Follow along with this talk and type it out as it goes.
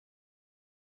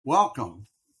Welcome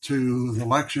to the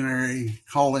Lectionary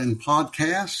Call-In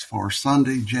Podcast for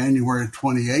Sunday, January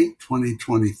 28,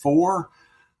 2024,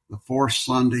 the fourth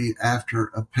Sunday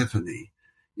after Epiphany.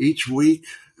 Each week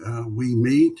we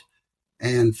meet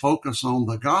and focus on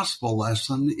the gospel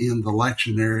lesson in the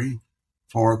lectionary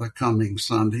for the coming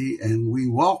Sunday, and we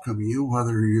welcome you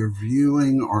whether you're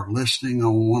viewing or listening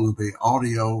on one of the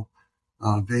audio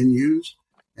venues.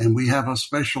 And we have a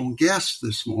special guest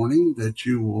this morning that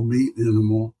you will meet in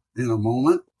a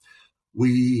moment.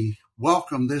 We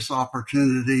welcome this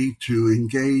opportunity to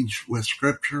engage with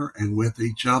Scripture and with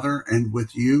each other and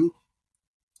with you.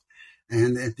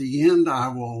 And at the end, I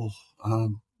will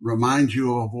remind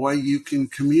you of a way you can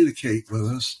communicate with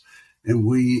us, and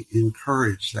we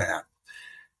encourage that.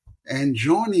 And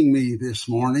joining me this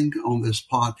morning on this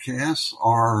podcast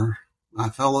are my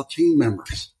fellow team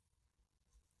members.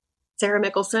 Sarah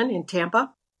Mickelson in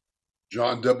Tampa.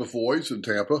 John Debevoise in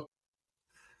Tampa.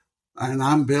 And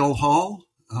I'm Bill Hall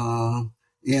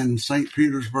in St.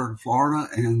 Petersburg, Florida,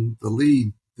 and the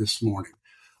lead this morning.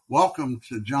 Welcome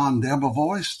to John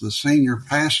Debevoise, the senior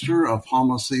pastor of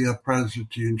Homicea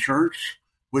Presbyterian Church,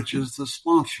 which is the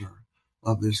sponsor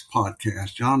of this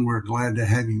podcast. John, we're glad to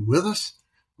have you with us,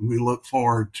 and we look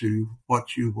forward to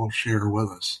what you will share with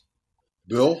us.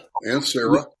 Bill and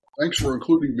Sarah, thanks for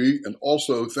including me, and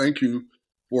also thank you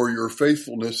for your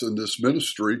faithfulness in this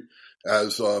ministry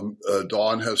as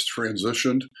Dawn has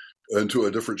transitioned into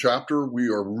a different chapter. We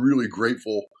are really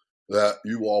grateful that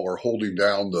you all are holding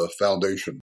down the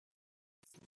foundation.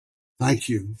 Thank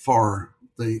you for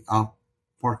the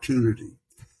opportunity.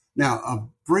 Now, a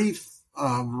brief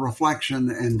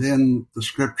reflection and then the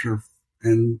scripture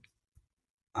and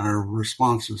our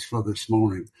responses for this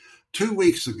morning. 2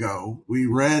 weeks ago, we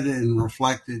read and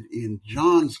reflected in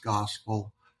John's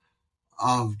Gospel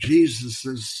of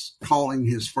Jesus' calling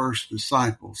his first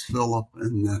disciples, Philip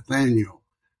and Nathanael.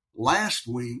 Last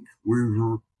week, we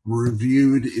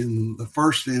reviewed in the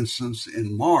first instance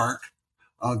in Mark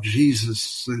of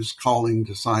Jesus' calling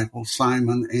disciples,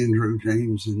 Simon, Andrew,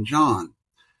 James, and John.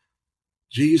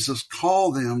 Jesus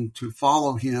called them to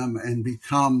follow him and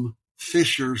become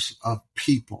fishers of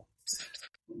people.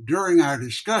 During our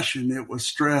discussion, it was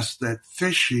stressed that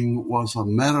fishing was a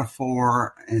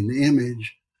metaphor and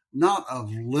image, not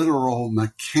of literal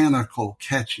mechanical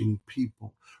catching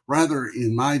people. Rather,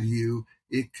 in my view,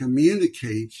 it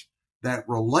communicates that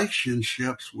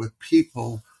relationships with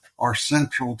people are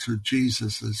central to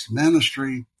Jesus'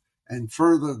 ministry, and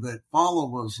further that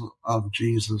followers of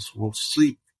Jesus will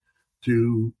seek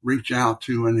to reach out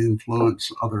to and influence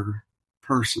other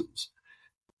persons.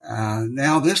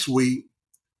 Now this week,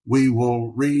 we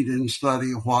will read and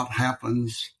study what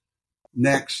happens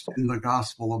next in the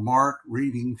Gospel of Mark,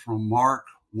 reading from Mark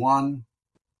 1,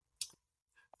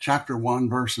 chapter 1,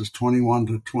 verses 21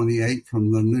 to 28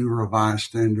 from the New Revised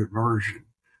Standard Version.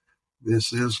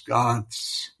 This is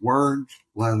God's Word.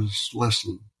 Let us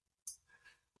listen.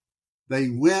 They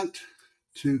went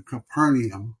to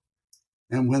Capernaum,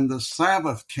 and when the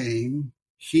Sabbath came,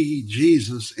 he,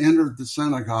 Jesus, entered the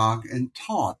synagogue and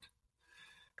taught.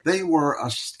 They were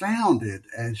astounded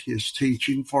at his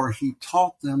teaching, for he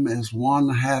taught them as one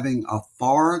having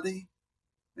authority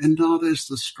and not as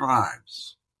the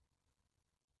scribes.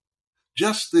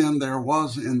 Just then there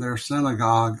was in their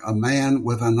synagogue a man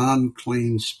with an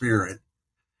unclean spirit,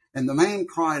 and the man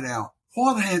cried out,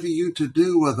 "What have you to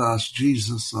do with us,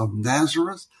 Jesus of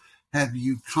Nazareth? Have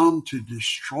you come to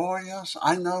destroy us?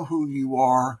 I know who you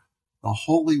are, the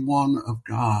Holy One of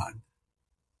God."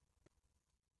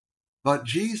 But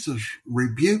Jesus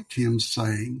rebuked him,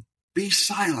 saying, "Be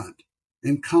silent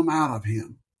and come out of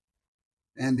him."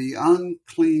 And the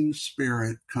unclean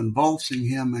spirit, convulsing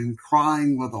him and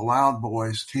crying with a loud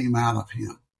voice, came out of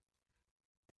him.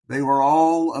 They were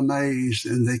all amazed,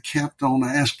 and they kept on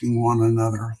asking one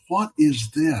another, "What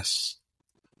is this?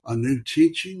 A new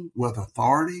teaching with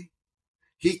authority?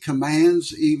 He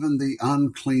commands even the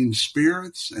unclean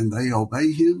spirits, and they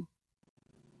obey him."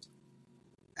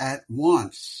 At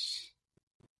once,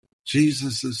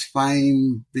 Jesus'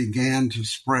 fame began to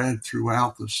spread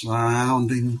throughout the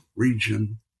surrounding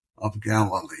region of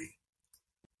Galilee.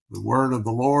 The word of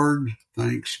the Lord,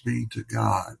 thanks be to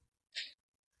God.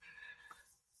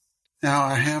 Now,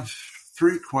 I have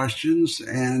 3 questions,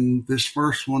 and this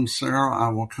first one, Sarah, I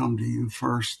will come to you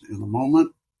first in a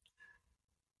moment.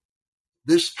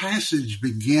 This passage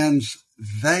begins,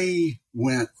 "They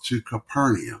went to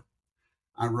Capernaum."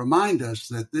 I remind us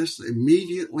that this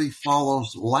immediately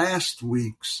follows last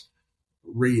week's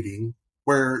reading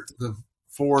where the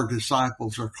 4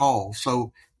 disciples are called.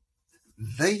 So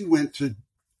they went to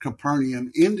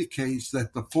Capernaum indicates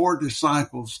that the 4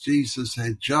 disciples Jesus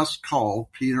had just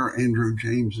called, Peter, Andrew,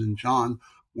 James, and John,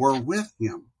 were with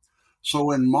him.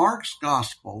 So in Mark's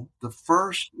gospel, the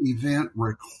first event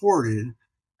recorded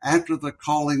after the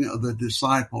calling of the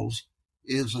disciples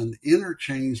is an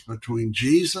interchange between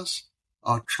Jesus,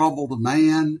 a troubled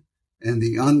man, and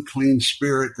the unclean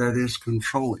spirit that is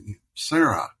controlling him.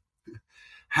 Sarah,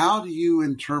 how do you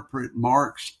interpret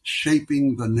Mark's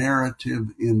shaping the narrative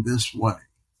in this way?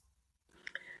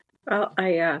 Well,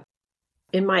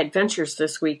 in my adventures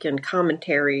this week in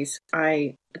commentaries,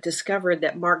 I discovered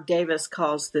that Mark Davis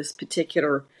calls this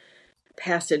particular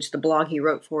passage, the blog he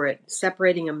wrote for it,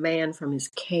 separating a man from his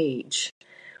cage.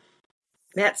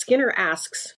 Matt Skinner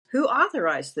asks, who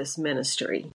authorized this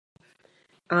ministry?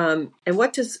 And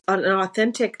what does an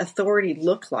authentic authority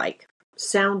look like,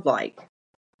 sound like,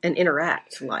 and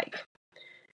interact like?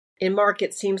 In Mark,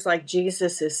 it seems like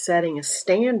Jesus is setting a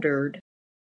standard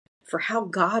for how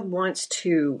God wants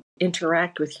to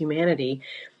interact with humanity,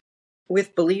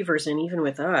 with believers, and even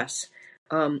with us.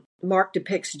 Mark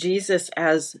depicts Jesus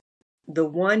as the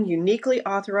one uniquely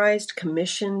authorized,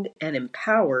 commissioned, and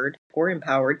empowered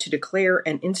to declare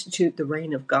and institute the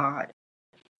reign of God.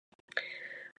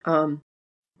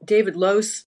 David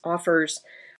Lose offers,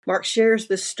 Mark shares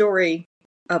this story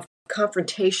of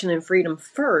confrontation and freedom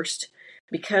first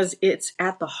because it's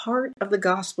at the heart of the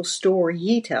gospel story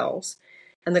he tells,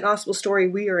 and the gospel story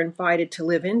we are invited to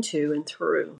live into and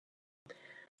through.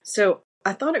 So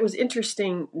I thought it was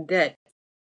interesting that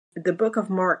the book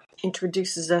of Mark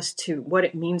introduces us to what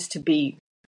it means to be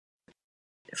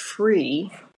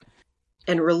free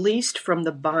and released from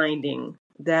the binding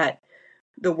that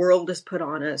the world has put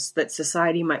on us, that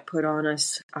society might put on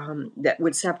us, that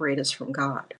would separate us from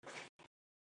God.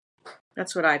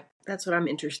 That's what I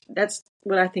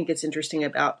think is interesting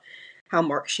about how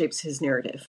Mark shapes his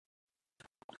narrative.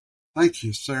 Thank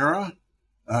you, Sarah.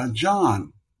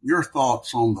 John, your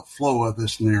thoughts on the flow of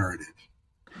this narrative?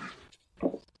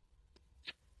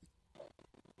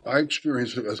 I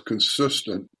experience it as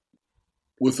consistent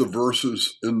with the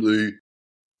verses in the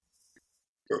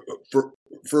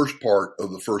first part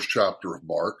of the first chapter of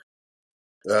Mark,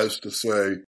 as to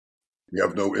say, we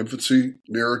have no infancy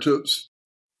narratives.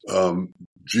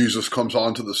 Jesus comes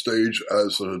onto the stage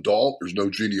as an adult. There's no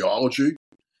genealogy.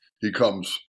 He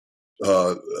comes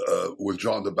with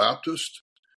John the Baptist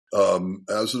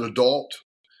as an adult.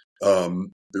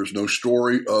 There's no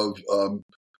story of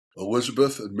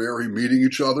Elizabeth and Mary meeting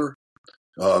each other.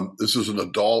 This is an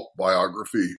adult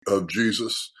biography of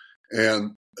Jesus.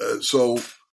 And so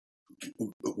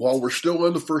while we're still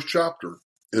in the first chapter,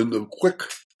 in the quick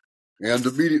and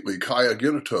immediately Kaya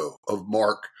Ginito of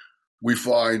Mark, we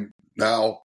find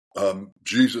now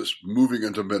Jesus moving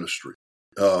into ministry.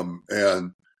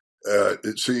 And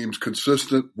it seems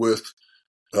consistent with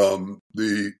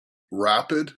the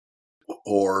rapid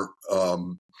or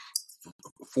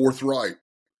forthright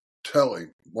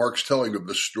Mark's telling of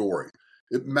this story.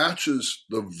 It matches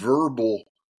the verbal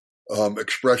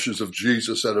expressions of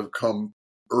Jesus that have come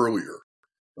earlier.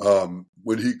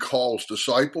 When he calls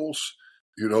disciples,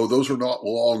 those are not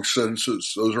long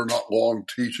sentences. Those are not long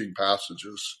teaching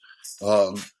passages.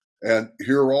 And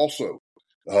here also,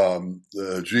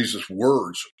 Jesus'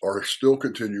 words are still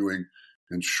continuing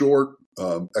in short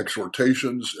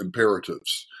exhortations,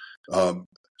 imperatives.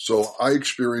 So I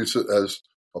experience it as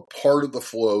a part of the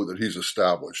flow that he's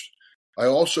established. I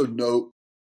also note,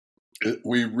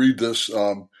 we read this,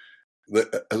 as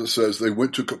it says, they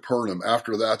went to Capernaum.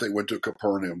 After that, they went to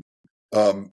Capernaum.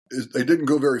 They didn't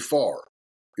go very far.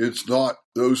 It's not,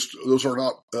 those are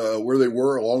not where they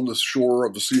were along the shore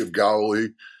of the Sea of Galilee.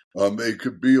 They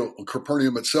could be,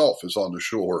 Capernaum itself is on the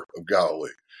shore of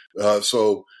Galilee.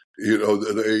 So,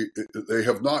 they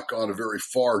have not gone a very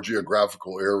far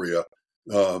geographical area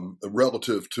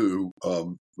relative to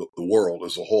the world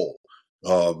as a whole.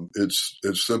 It's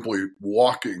simply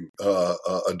walking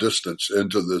a distance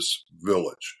into this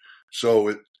village. So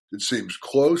it seems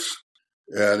close,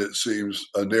 and it seems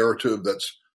a narrative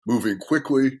that's moving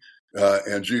quickly,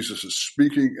 and Jesus is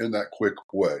speaking in that quick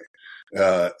way.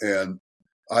 And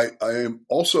I am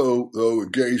also, though,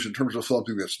 engaged in terms of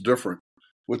something that's different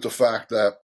with the fact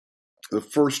that the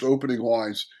first opening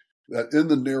lines, that in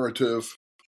the narrative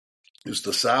is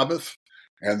the Sabbath,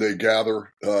 and they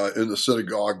gather in the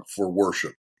synagogue for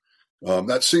worship.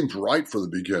 That seems right for the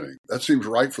beginning. That seems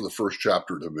right for the first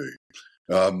chapter to me.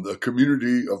 The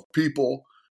community of people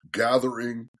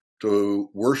gathering to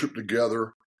worship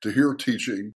together, to hear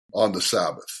teaching on the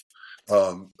Sabbath.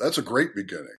 That's a great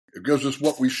beginning. It gives us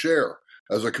what we share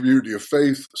as a community of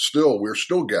faith. We're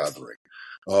still gathering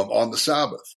on the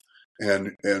Sabbath.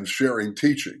 and sharing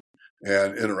teaching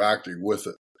and interacting with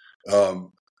it.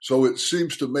 So it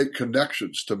seems to make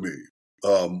connections to me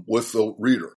with the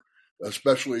reader,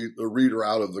 especially the reader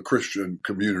out of the Christian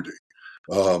community.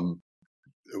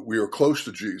 We are close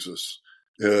to Jesus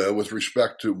with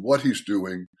respect to what he's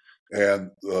doing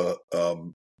and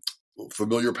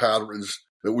familiar patterns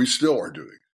that we still are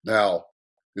doing. Now,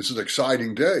 it's an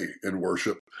exciting day in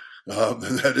worship.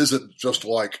 That isn't just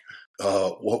like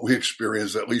what we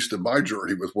experience, at least in my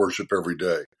journey with worship every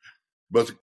day.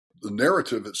 But the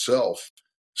narrative itself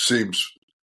seems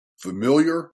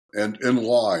familiar and in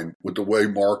line with the way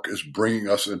Mark is bringing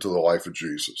us into the life of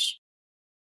Jesus.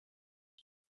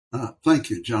 Thank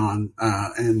you, John.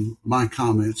 And my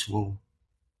comments will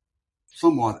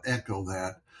somewhat echo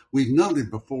that. We've noted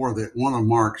before that one of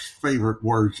Mark's favorite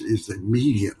words is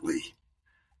immediately.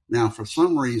 Now, for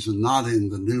some reason, not in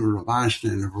the New Revised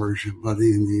Standard Version, but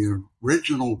in the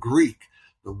original Greek,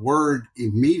 the word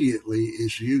immediately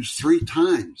is used 3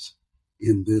 times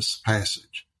in this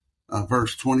passage,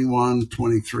 verse 21,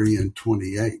 23, and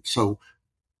 28. So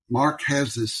Mark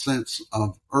has this sense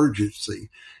of urgency,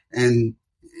 and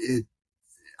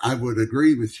I would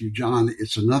agree with you, John.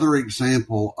 It's another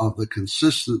example of the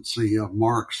consistency of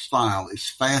Mark's style. It's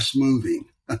fast moving.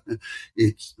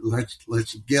 It's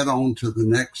let's get on to the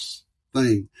next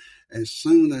thing. As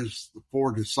soon as the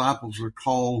 4 disciples are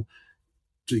called,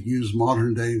 to use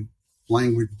modern day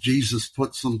language, Jesus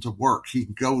puts them to work. He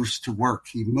goes to work.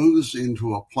 He moves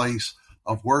into a place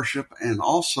of worship and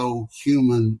also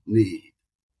human need.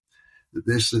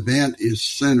 This event is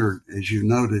centered, as you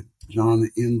noted, John,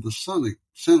 in the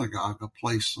synagogue, a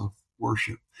place of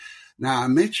worship. Now, I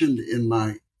mentioned in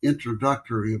my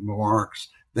introductory remarks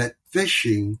that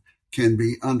fishing can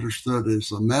be understood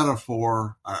as a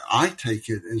metaphor. I take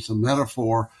it as a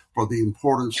metaphor for the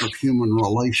importance of human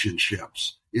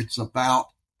relationships. It's about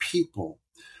people.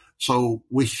 So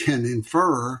we can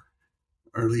infer,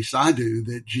 or at least I do,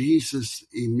 that Jesus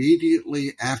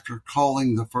immediately after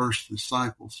calling the first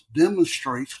disciples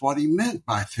demonstrates what he meant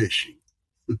by fishing.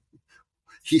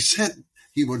 He said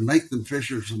he would make them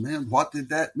fishers of men. What did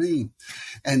that mean?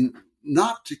 And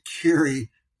not to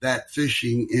carry that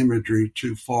fishing imagery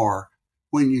too far.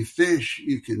 When you fish,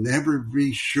 you can never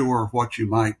be sure what you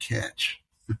might catch.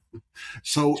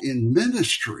 So in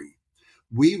ministry,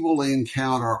 we will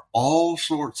encounter all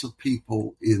sorts of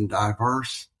people in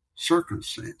diverse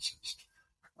circumstances.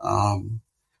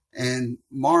 And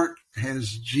Mark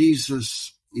has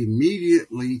Jesus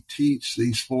immediately teach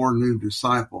these 4 new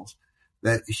disciples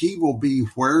that he will be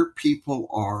where people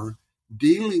are,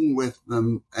 dealing with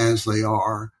them as they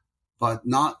are, but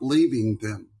not leaving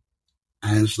them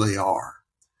as they are.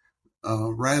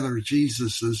 Rather,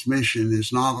 Jesus' mission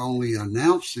is not only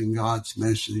announcing God's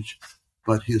message,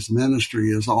 but his ministry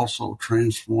is also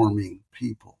transforming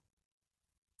people.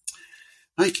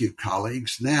 Thank you,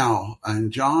 colleagues. Now,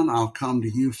 and John, I'll come to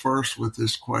you first with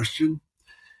this question.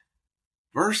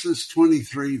 Verses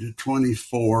 23 to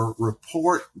 24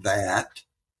 report that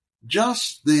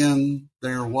just then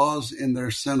there was in their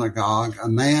synagogue a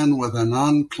man with an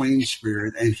unclean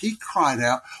spirit, and he cried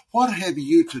out, "What have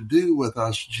you to do with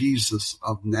us, Jesus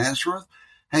of Nazareth?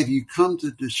 Have you come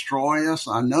to destroy us?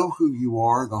 I know who you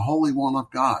are, the Holy One of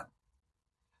God."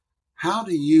 How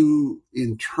do you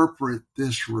interpret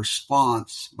this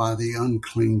response by the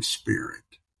unclean spirit,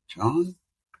 John?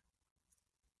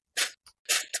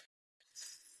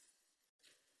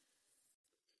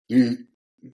 You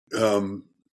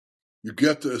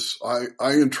get this.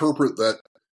 I interpret that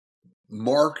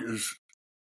Mark is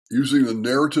using the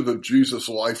narrative of Jesus'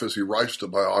 life as he writes the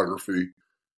biography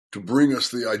to bring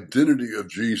us the identity of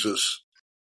Jesus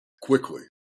quickly.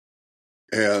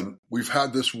 And we've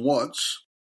had this once,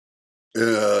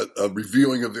 a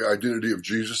revealing of the identity of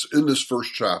Jesus in this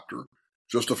first chapter,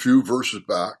 just a few verses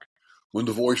back, when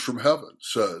the voice from heaven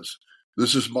says,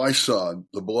 "This is my son,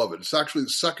 the beloved." It's actually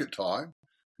the second time,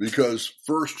 because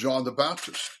first John the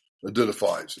Baptist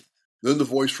identifies him. Then the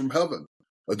voice from heaven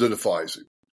identifies him.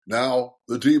 Now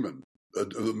the demon,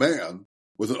 the man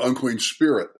with an unclean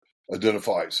spirit,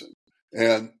 identifies him.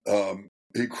 And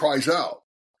he cries out,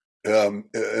 and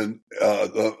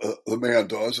the man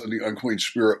does, and the unclean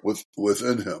spirit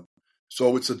within him.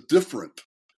 So it's a different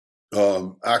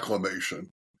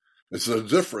acclamation. It's a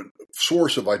different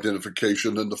source of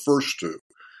identification than the first two.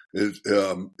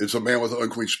 It's a man with an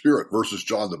unclean spirit versus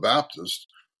John the Baptist,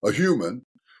 a human,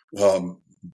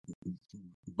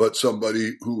 but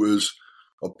somebody who is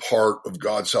a part of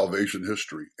God's salvation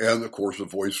history, and of course, a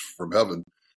voice from heaven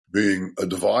being a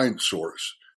divine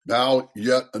source. Now,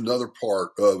 yet another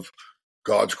part of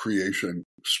God's creation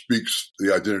speaks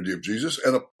the identity of Jesus,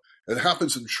 and It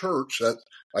happens in church that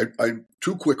I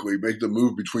too quickly make the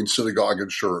move between synagogue and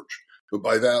church. But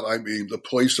by that, I mean the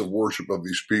place of worship of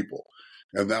these people.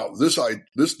 And now this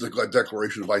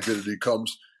declaration of identity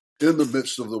comes in the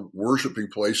midst of the worshiping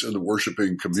place and the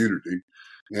worshiping community.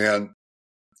 And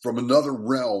from another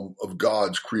realm of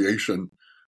God's creation,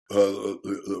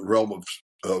 the realm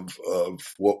of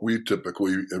what we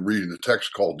typically read in the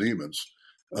text call demons.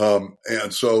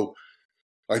 And so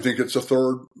I think it's a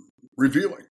third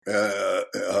revealing.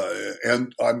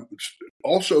 And I'm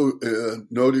also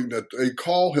noting that they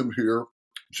call him here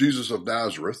Jesus of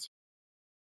Nazareth,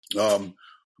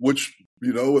 which,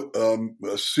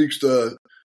 seeks to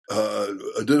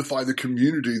identify the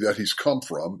community that he's come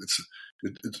from.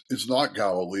 It's not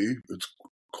Galilee. It's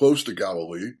close to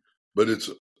Galilee, but it's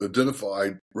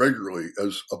identified regularly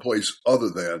as a place other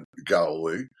than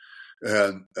Galilee.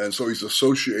 And so he's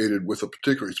associated with a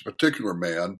particular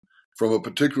man from a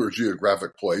particular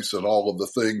geographic place and all of the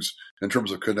things in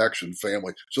terms of connection,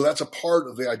 family. So that's a part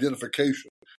of the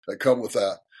identification that come with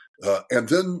that. And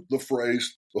then the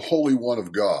phrase, the Holy One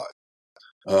of God.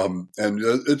 And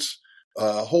it's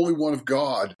Holy One of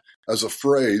God as a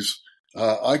phrase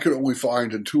I could only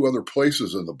find in two other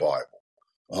places in the Bible.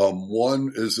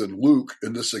 One is in Luke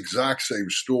in this exact same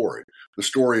story. The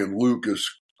story in Luke is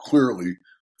clearly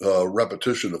a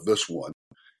repetition of this one.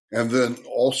 And then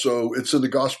also it's in the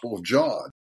Gospel of John.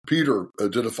 Peter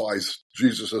identifies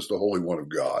Jesus as the Holy One of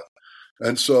God.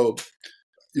 And so,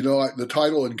 the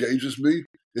title engages me.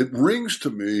 It rings to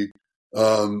me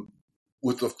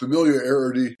with the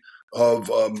familiarity of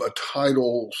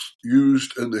titles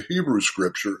used in the Hebrew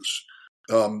Scriptures,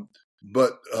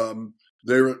 but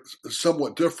they're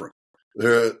somewhat different.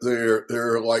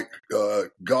 They're like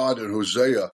God in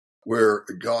Hosea, where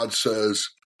God says,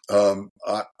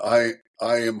 I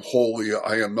am holy,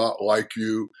 I am not like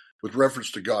you, with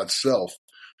reference to God's self.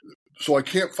 So I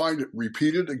can't find it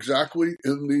repeated exactly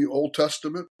in the Old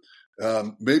Testament.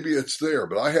 Maybe it's there,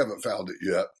 but I haven't found it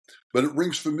yet. But it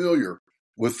rings familiar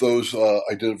with those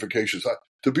identifications.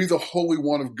 To be the Holy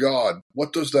One of God,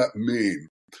 what does that mean?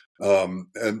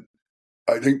 And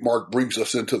I think Mark brings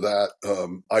us into that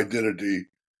identity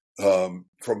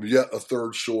from yet a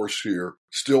third source here,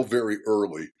 still very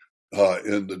early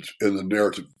in the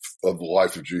narrative of the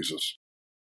life of Jesus.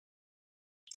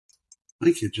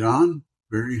 Thank you, John.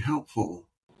 Very helpful.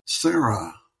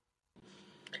 Sarah.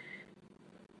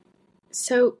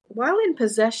 So, while in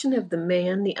possession of the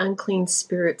man, the unclean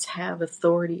spirits have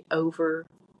authority over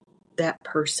that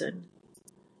person.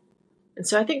 And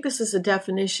so I think this is a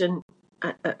definition,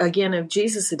 again, of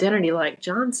Jesus' identity, like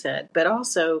John said, but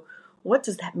also, what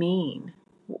does that mean?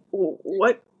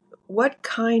 What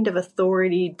kind of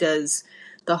authority does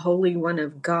the Holy One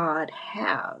of God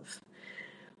have?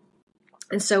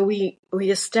 And so we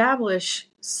establish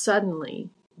suddenly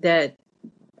that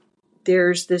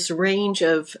there's this range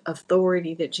of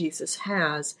authority that Jesus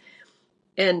has.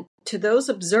 And to those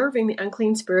observing, the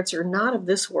unclean spirits are not of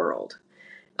this world.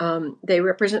 They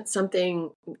represent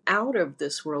something out of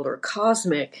this world, or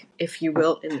cosmic, if you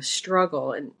will, in the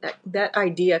struggle. And that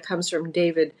idea comes from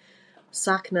David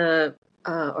Jacobson.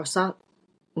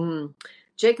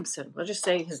 I'll just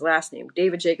say his last name,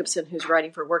 David Jacobson, who's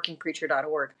writing for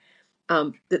workingpreacher.org.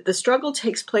 The struggle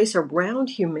takes place around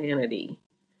humanity,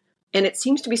 and it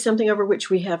seems to be something over which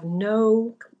we have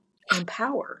no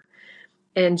power.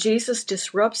 And Jesus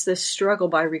disrupts this struggle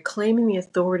by reclaiming the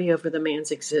authority over the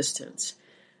man's existence.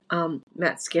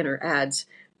 Matt Skinner adds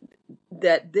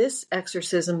that this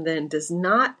exorcism then does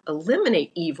not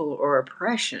eliminate evil or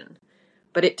oppression,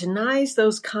 but it denies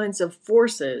those kinds of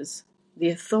forces the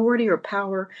authority or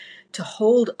power to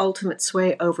hold ultimate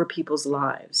sway over people's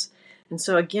lives. And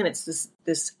so again, it's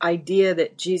this idea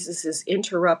that Jesus is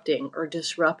interrupting or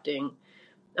disrupting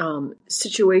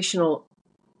situational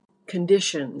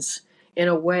conditions in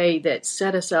a way that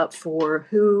set us up for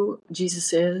who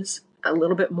Jesus is, a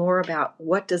little bit more about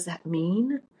what does that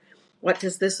mean? What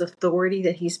does this authority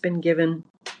that he's been given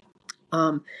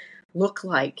look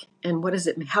like? And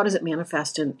how does it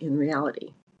manifest in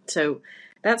reality? So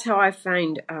that's how I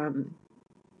find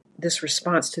this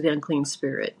response to the unclean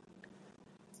spirit.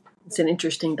 It's an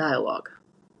interesting dialogue.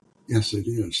 Yes, it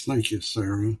is. Thank you,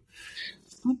 Sarah.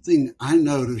 Something I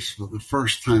noticed for the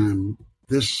first time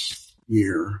this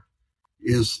year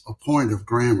is a point of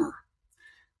grammar.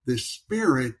 The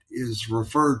spirit is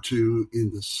referred to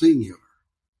in the singular,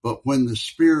 but when the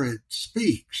spirit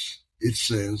speaks, it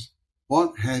says,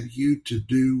 "What have you to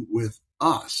do with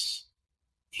us?"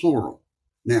 Plural.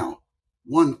 Now,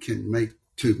 one can make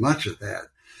too much of that,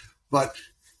 but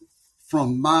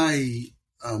from my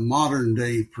modern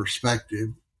day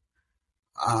perspective,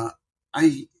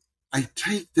 I I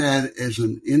take that as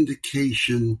an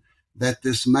indication that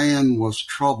this man was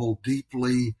troubled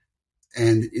deeply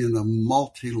and in a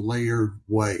multi-layered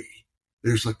way.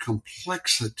 There's a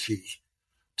complexity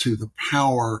to the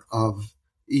power of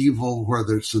evil,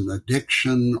 whether it's an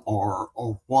addiction or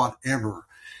whatever.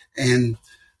 And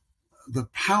the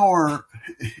power,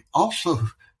 also,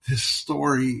 this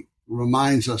story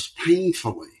reminds us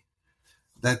painfully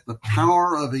that the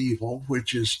power of evil,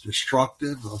 which is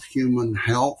destructive of human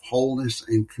health, wholeness,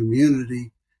 and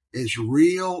community, is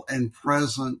real and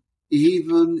present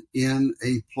even in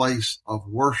a place of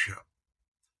worship.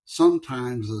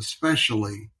 Sometimes,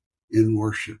 especially in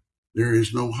worship, there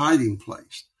is no hiding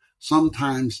place.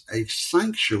 Sometimes a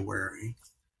sanctuary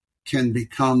can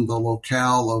become the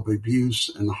locale of abuse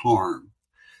and harm.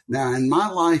 Now, in my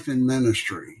life in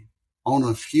ministry, on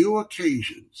a few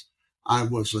occasions, I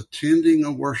was attending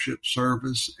a worship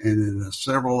service and in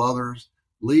several others,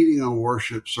 leading a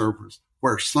worship service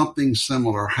where something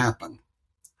similar happened.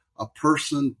 A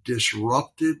person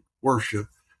disrupted worship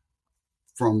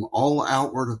from all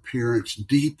outward appearance,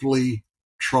 deeply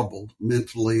troubled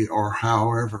mentally or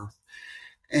however.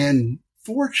 And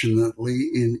fortunately,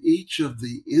 in each of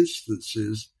the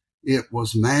instances, it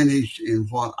was managed in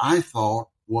what I thought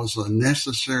was a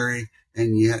necessary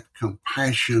and yet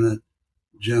compassionate,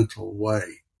 gentle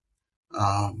way.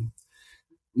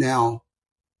 Now,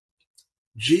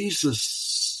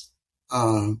 Jesus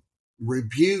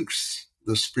rebukes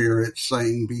the spirit,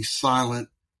 saying, "Be silent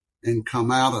and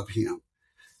come out of him."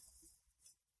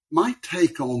 My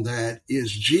take on that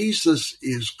is Jesus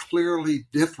is clearly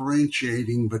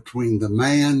differentiating between the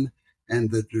man and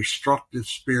the destructive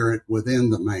spirit within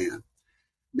the man.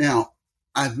 Now,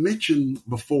 I've mentioned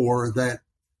before that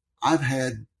I've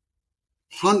had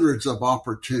hundreds of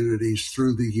opportunities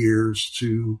through the years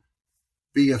to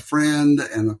be a friend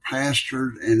and a pastor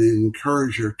and an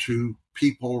encourager to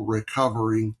people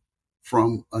recovering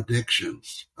from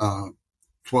addictions,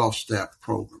 12-step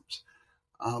programs.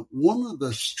 One of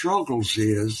the struggles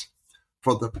is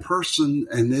for the person,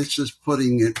 and this is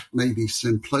putting it maybe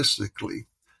simplistically,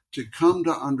 to come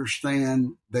to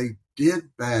understand they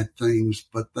did bad things,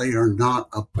 but they are not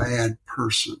a bad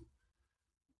person.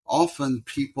 Often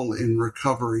people in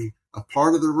recovery, a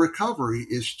part of the recovery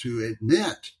is to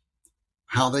admit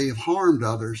how they have harmed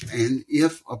others and,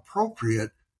 if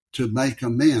appropriate, to make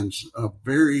amends. A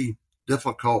very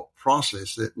difficult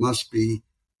process that must be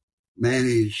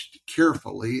managed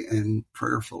carefully and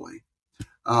prayerfully.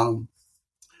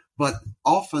 But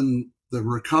often the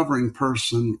recovering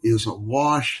person is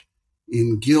awash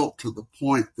in guilt to the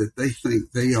point that they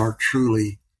think they are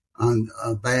truly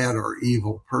a bad or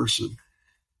evil person.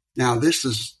 Now, this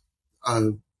is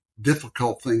a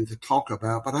difficult thing to talk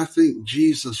about, but I think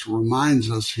Jesus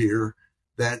reminds us here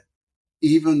that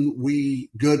even we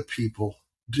good people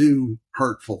do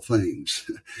hurtful things.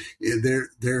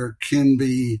 There can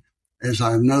be, as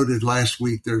I noted last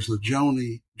week, there's a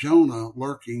Jonah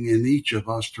lurking in each of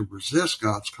us to resist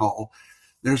God's call.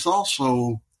 There's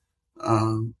also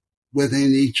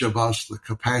within each of us the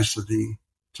capacity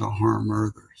to harm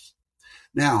others.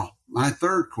 Now, my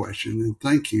third question, and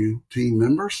thank you, team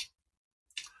members.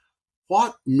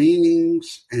 What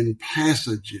meanings and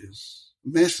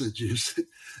messages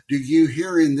do you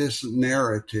hear in this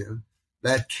narrative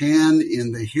that can,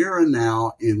 in the here and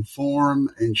now, inform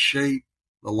and shape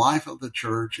the life of the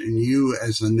church and you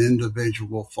as an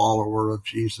individual follower of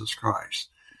Jesus Christ?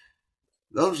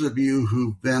 Those of you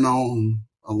who've been on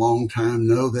a long time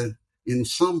know that in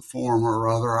some form or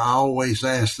other, I always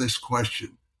ask this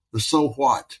question, the so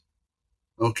what?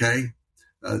 Okay,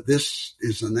 this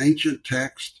is an ancient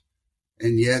text,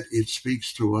 and yet it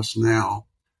speaks to us now.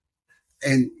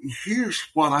 And here's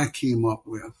what I came up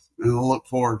with, and I look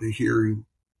forward to hearing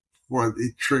what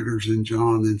it triggers in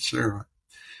John and Sarah.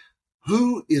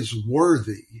 Who is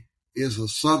worthy is a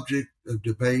subject of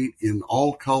debate in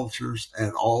all cultures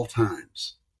at all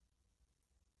times.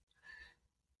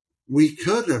 We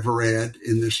could have read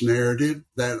in this narrative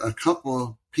that a couple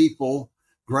of people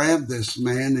grabbed this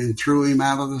man and threw him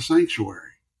out of the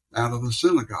sanctuary, out of the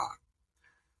synagogue,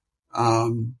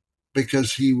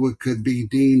 because he could be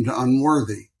deemed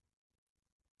unworthy.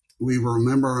 We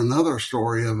remember another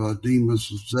story of a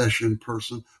demon-possession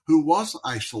person who was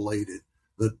isolated,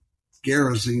 the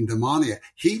Gerasene demoniac.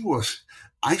 He was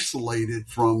isolated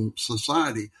from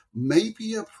society,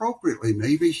 maybe appropriately.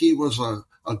 Maybe he was a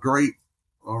great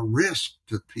risk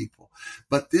to people.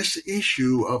 But this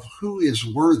issue of who is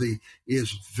worthy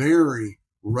is very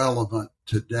relevant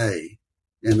today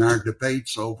in our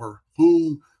debates over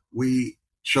whom we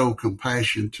show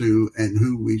compassion to and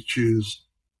whom we choose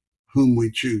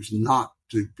not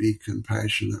to be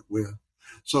compassionate with.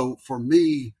 So for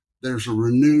me, there's a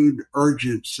renewed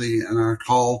urgency in our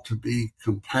call to be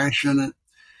compassionate,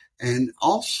 and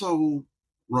also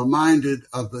reminded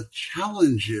of the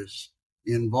challenges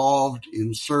involved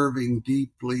in serving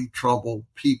deeply troubled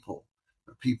people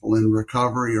in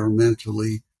recovery or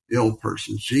mentally ill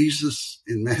persons. Jesus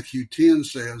in Matthew 10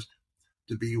 says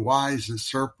to be wise as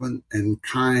serpent and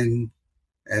kind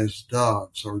as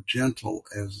doves, or gentle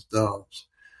as doves.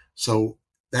 So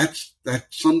that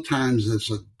sometimes is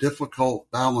a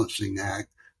difficult balancing act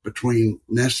between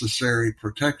necessary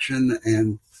protection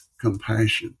and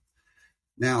compassion.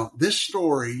 Now, this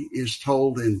story is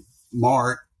told in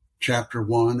Mark chapter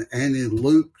 1 and in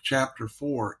Luke chapter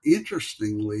 4.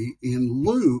 Interestingly, in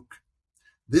Luke,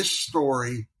 this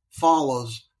story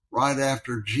follows right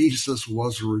after Jesus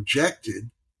was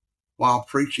rejected while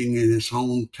preaching in his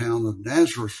hometown of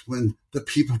Nazareth, when the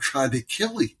people tried to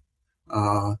kill him.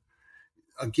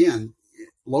 Again,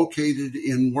 located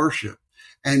in worship.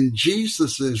 And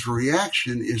Jesus's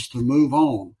reaction is to move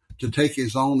on, to take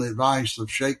his own advice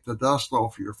of shake the dust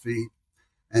off your feet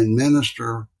and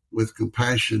minister with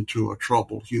compassion to a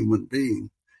troubled human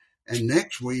being. And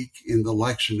next week in the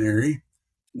lectionary,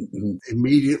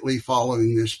 immediately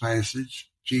following this passage,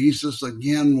 Jesus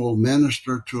again will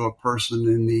minister to a person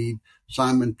in need,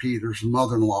 Simon Peter's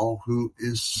mother-in-law, who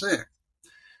is sick.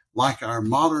 Like our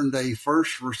modern-day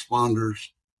first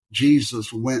responders,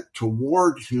 Jesus went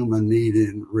toward human need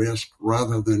and risk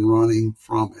rather than running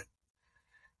from it.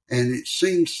 And it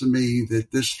seems to me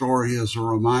that this story is a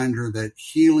reminder that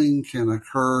healing can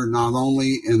occur not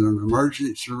only in an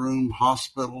emergency room,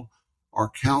 hospital, or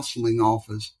counseling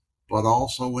office, but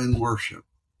also in worship.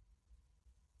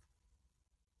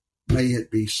 May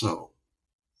it be so.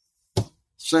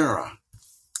 Sarah.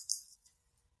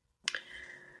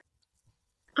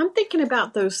 I'm thinking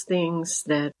about those things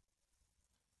that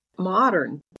the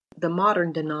modern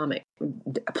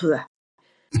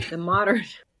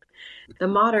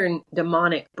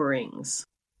demonic brings.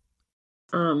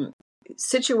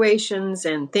 Situations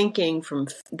and thinking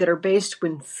that are based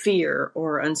in fear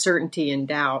or uncertainty and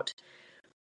doubt.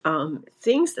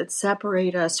 Things that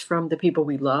separate us from the people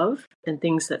we love, and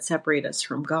things that separate us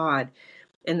from God.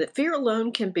 And that fear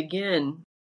alone can begin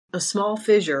a small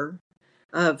fissure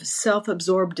of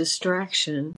self-absorbed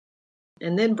distraction,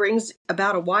 and then brings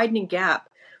about a widening gap,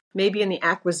 maybe in the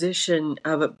acquisition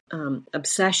of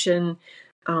obsession,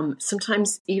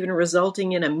 sometimes even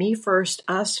resulting in a me first,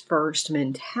 us first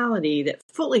mentality that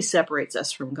fully separates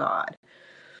us from God.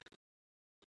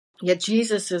 Yet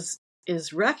Jesus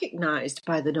is recognized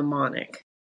by the demonic,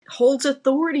 holds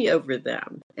authority over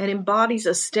them, and embodies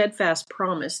a steadfast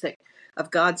promise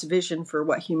of God's vision for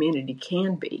what humanity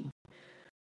can be.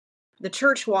 The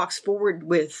church walks forward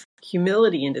with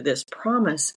humility into this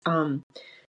promise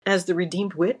as the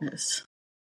redeemed witness.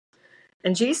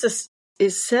 And Jesus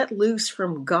is set loose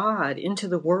from God into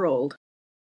the world.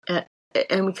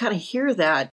 And we kind of hear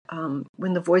that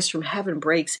when the voice from heaven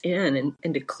breaks in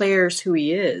and declares who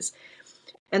he is.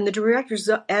 And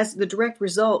as the direct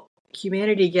result,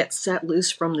 humanity gets set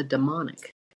loose from the demonic.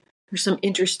 There's some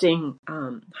interesting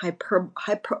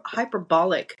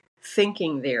hyperbolic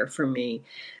thinking there for me.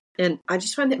 And I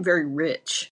just find that very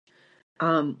rich,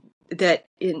 that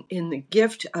in the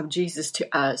gift of Jesus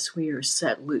to us, we are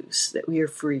set loose, that we are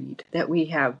freed, that we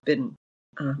have been,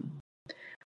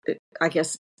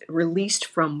 released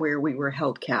from where we were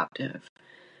held captive.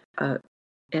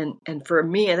 And for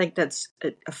me, I think that's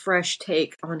a fresh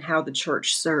take on how the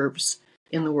church serves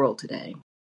in the world today.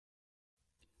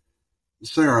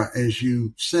 Sarah, as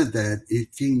you said that,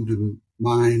 it came to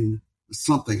mind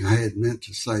something I had meant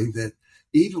to say, that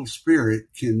evil spirit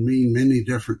can mean many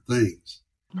different things.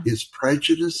 Is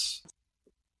prejudice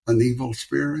an evil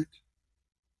spirit?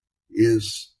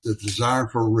 Is the desire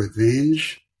for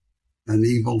revenge an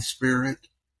evil spirit?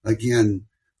 Again,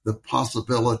 the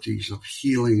possibilities of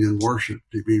healing and worship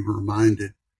to be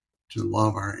reminded to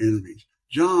love our enemies.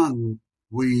 John,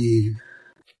 we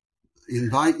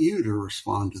invite you to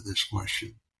respond to this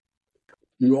question.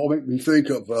 You all make me think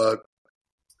of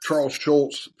Charles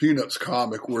Schulz Peanuts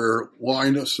comic, where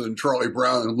Linus and Charlie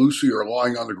Brown and Lucy are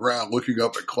lying on the ground looking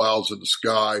up at clouds in the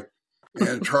sky.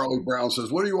 And Charlie Brown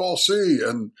says, "What do you all see?"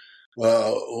 And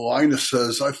Linus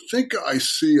says, "I think I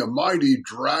see a mighty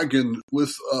dragon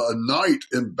with a knight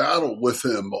in battle with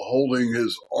him, holding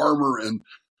his armor and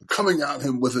coming at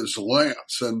him with his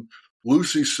lance." And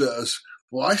Lucy says,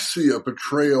 "Well, I see a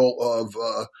portrayal of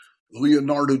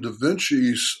Leonardo da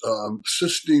Vinci's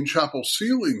Sistine Chapel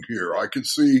ceiling here. I can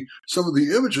see some of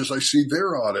the images I see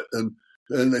there on it."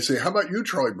 And they say, "How about you,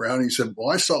 Charlie Brown?" He said,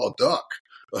 "Well, I saw a duck."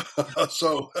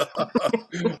 So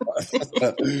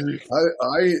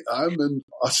I'm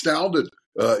astounded,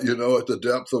 at the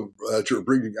depth of that you're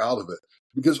bringing out of it,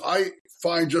 because I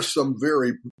find just some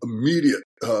very immediate,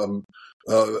 and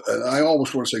I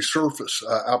almost want to say surface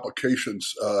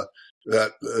applications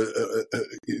that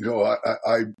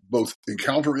I both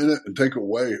encounter in it and take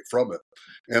away from it.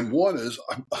 And one is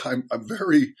I'm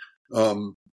very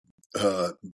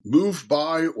moved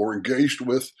by or engaged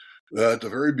with at the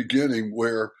very beginning,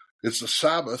 where it's the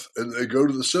Sabbath and they go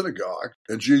to the synagogue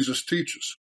and Jesus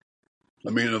teaches. I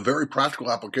mean, in a very practical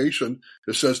application,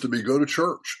 it says to me, go to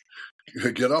church.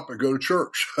 Get up and go to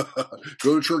church.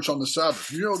 Go to church on the Sabbath.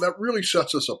 That really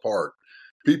sets us apart.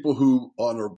 People who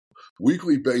on a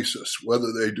weekly basis,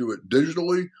 whether they do it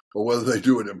digitally or whether they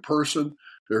do it in person,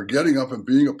 they're getting up and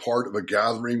being a part of a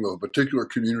gathering of a particular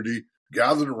community,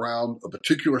 gathered around a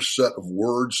particular set of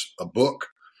words, a book,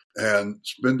 and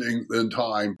spending then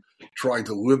time trying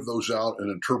to live those out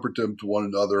and interpret them to one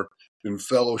another in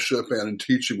fellowship and in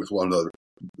teaching with one another.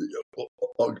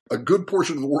 A good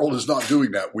portion of the world is not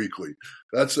doing that weekly.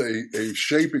 That's a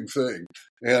shaping thing.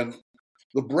 And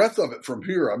the breadth of it from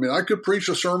here, I mean, I could preach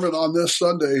a sermon on this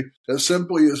Sunday that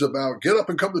simply is about get up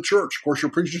and come to church. Of course,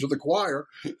 you're preaching to the choir.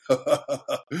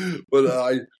 But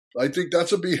I think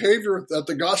that's a behavior that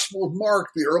the Gospel of Mark,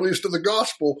 the earliest of the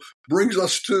Gospel, brings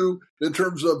us to in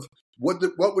terms of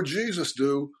what would Jesus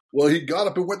do? Well, he got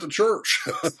up and went to church,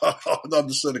 not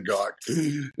the synagogue.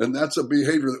 And that's a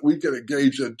behavior that we can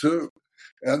engage in too.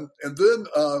 And then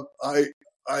I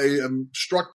am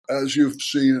struck, as you've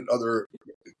seen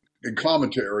in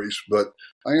commentaries, but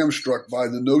I am struck by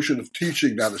the notion of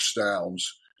teaching that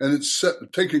astounds. And it's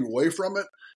taking away from it.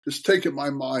 It's taken my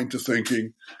mind to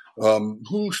thinking,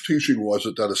 whose teaching was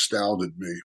it that astounded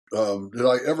me? Did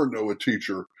I ever know a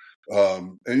teacher?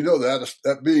 And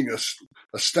that being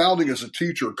astounding as a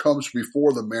teacher comes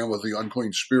before the man with the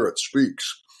unclean spirit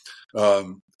speaks.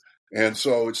 And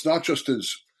so it's not just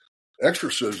his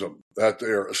exorcism that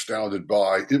they're astounded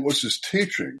by. It was his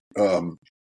teaching.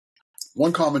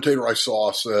 One commentator I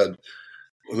saw said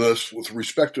this with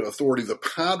respect to authority, the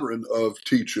pattern of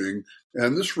teaching,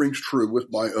 and this rings true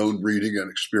with my own reading and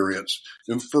experience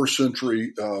in first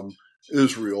century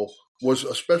Israel, was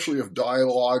especially of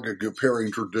dialogue and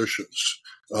comparing traditions.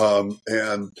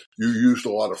 And you used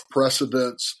a lot of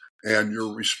precedents, and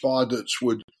your respondents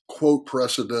would quote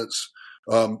precedents.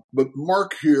 But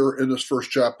Mark here in this first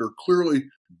chapter clearly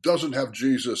doesn't have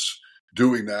Jesus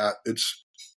doing that. It's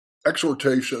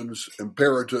exhortations,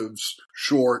 imperatives,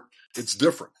 short. It's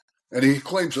different. And he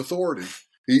claims authority.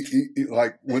 He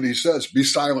like when he says, be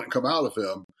silent, come out of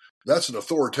him, that's an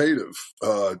authoritative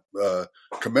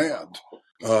command.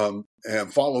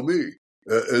 And follow me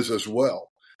is as well.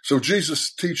 So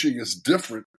Jesus' teaching is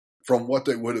different from what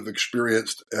they would have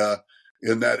experienced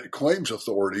in that it claims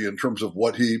authority in terms of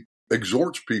what he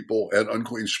exhorts people and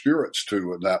unclean spirits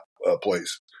to in that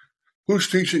place. Whose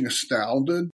teaching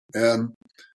astounded, and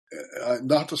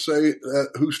not to say that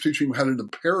whose teaching had an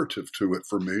imperative to it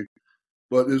for me,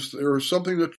 but is there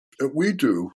something that we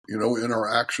do, in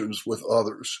our actions with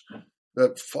others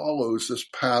that follows this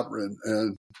pattern,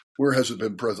 and where has it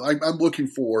been present? I'm looking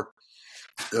for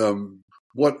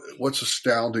what's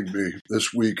astounding me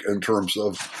this week in terms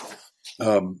of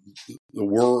the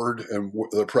Word and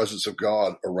the presence of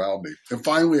God around me. And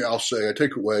finally, I'll say I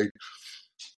take away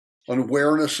an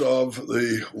awareness of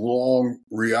the long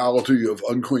reality of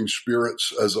unclean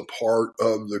spirits as a part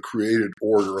of the created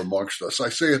order amongst us. I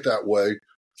say it that way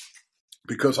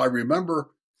because I remember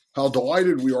how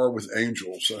delighted we are with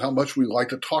angels and how much we like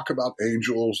to talk about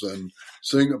angels and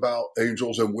sing about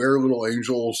angels and wear little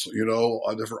angels,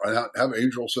 have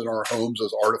angels in our homes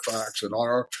as artifacts and on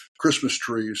our Christmas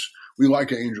trees. We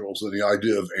like angels and the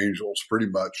idea of angels pretty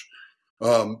much.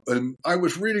 And I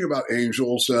was reading about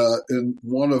angels in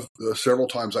one of the several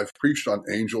times I've preached on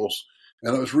angels,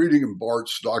 and I was reading in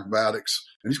Barth's Dogmatics,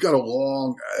 and he's got a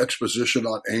long exposition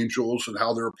on angels and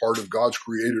how they're a part of God's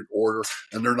created order,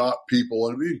 and they're not people.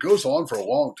 And it goes on for a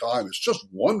long time. It's just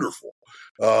wonderful,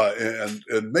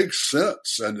 and makes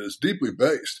sense and is deeply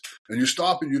based. And you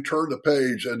stop and you turn the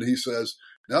page, and he says,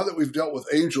 now that we've dealt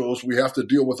with angels, we have to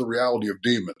deal with the reality of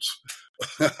demons.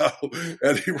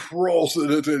 And he rolls it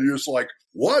into it, and you're just like,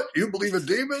 what? You believe in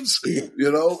demons?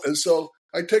 And so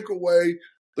I take away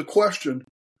the question,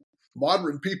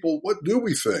 modern people, what do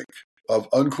we think of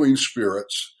unclean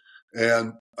spirits,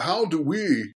 and how do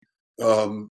we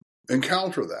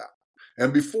encounter that?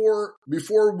 And before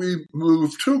we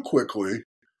move too quickly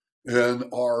in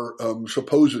our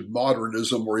supposed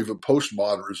modernism or even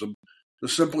postmodernism, to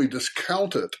simply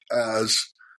discount it as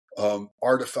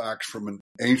artifacts from an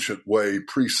ancient way,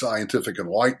 pre-scientific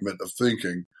enlightenment of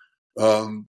thinking, I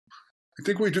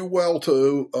think we do well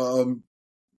to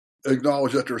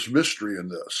acknowledge that there's mystery in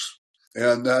this,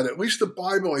 and that at least the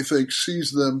Bible, I think,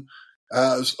 sees them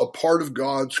as a part of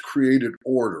God's created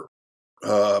order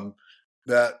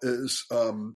that is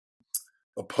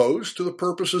opposed to the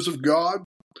purposes of God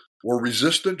or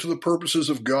resistant to the purposes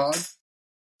of God.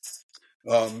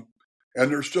 And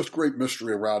there's just great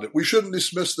mystery around it. We shouldn't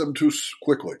dismiss them too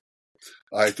quickly.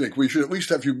 I think we should at least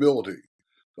have humility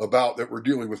about that we're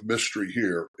dealing with mystery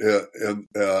here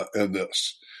in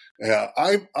this.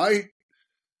 I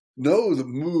know the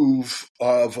move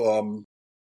of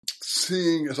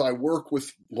seeing, as I work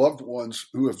with loved ones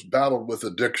who have battled with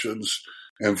addictions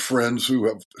and friends who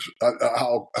have,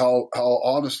 how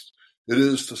honest it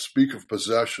is to speak of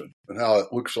possession and how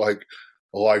it looks like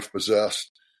a life possessed.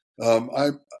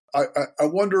 I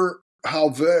wonder how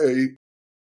they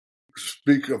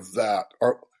speak of that.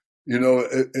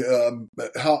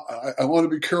 How I want to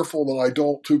be careful that I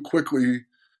don't too quickly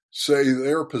say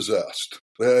they're possessed.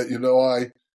 I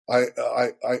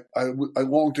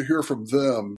long to hear from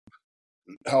them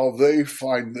how they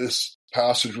find this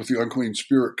passage with the unclean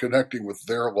spirit connecting with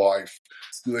their life.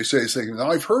 Do they say something?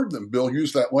 Now, I've heard them, Bill,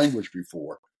 use that language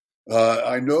before.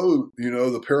 I know,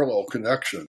 the parallel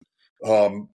connection.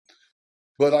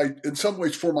 But in some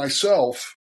ways, for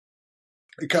myself,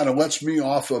 it kind of lets me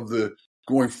off of the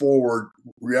going forward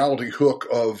reality hook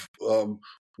of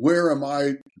where am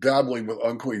I dabbling with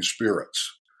unclean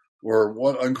spirits, or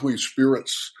what unclean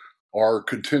spirits are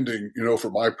contending, for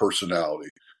my personality.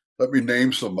 Let me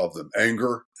name some of them: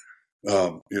 anger,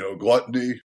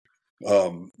 gluttony,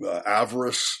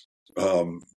 avarice,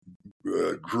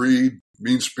 greed,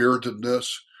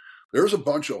 mean-spiritedness. There's a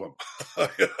bunch of them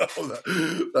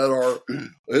that are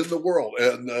in the world.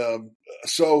 And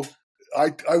so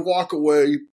I walk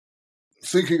away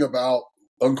thinking about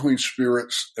unclean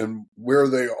spirits and where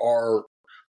they are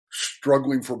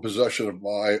struggling for possession of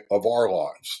our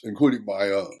lives, including my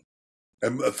own.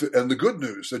 And the good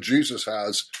news that Jesus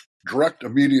has direct,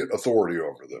 immediate authority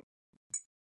over them.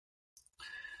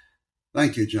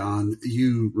 Thank you, John.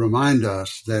 You remind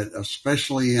us that,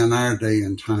 especially in our day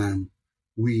and time,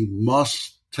 we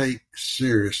must take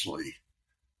seriously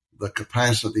the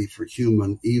capacity for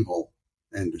human evil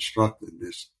and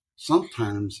destructiveness,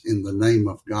 sometimes in the name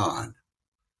of God.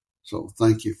 So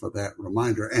thank you for that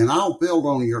reminder. And I'll build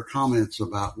on your comments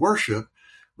about worship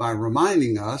by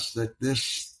reminding us that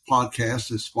this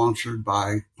podcast is sponsored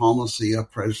by Palmacia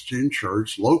Presbyterian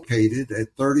Church, located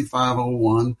at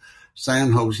 3501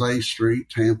 San Jose Street,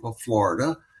 Tampa,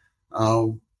 Florida,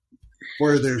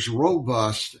 where there's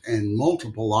robust and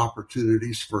multiple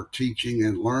opportunities for teaching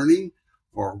and learning,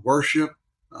 for worship,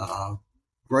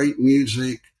 great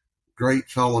music, great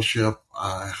fellowship.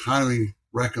 I highly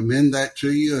recommend that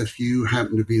to you. If you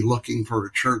happen to be looking for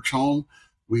a church home,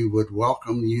 we would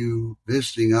welcome you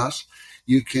visiting us.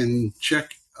 You can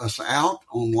check us out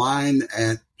online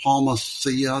at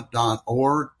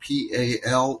palmacia.org,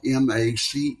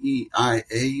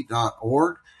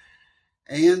 PALMACEIA.org.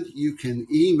 And you can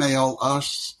email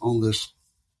us on this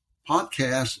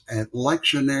podcast at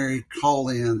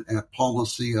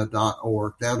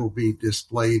lectionarycallin@palmacia.org. That'll be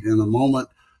displayed in a moment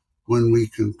when we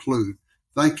conclude.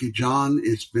 Thank you, John.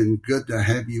 It's been good to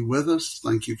have you with us.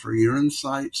 Thank you for your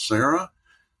insight, Sarah.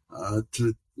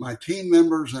 To my team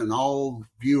members and all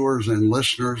viewers and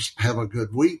listeners, have a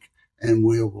good week, and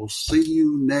we will see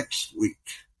you next week.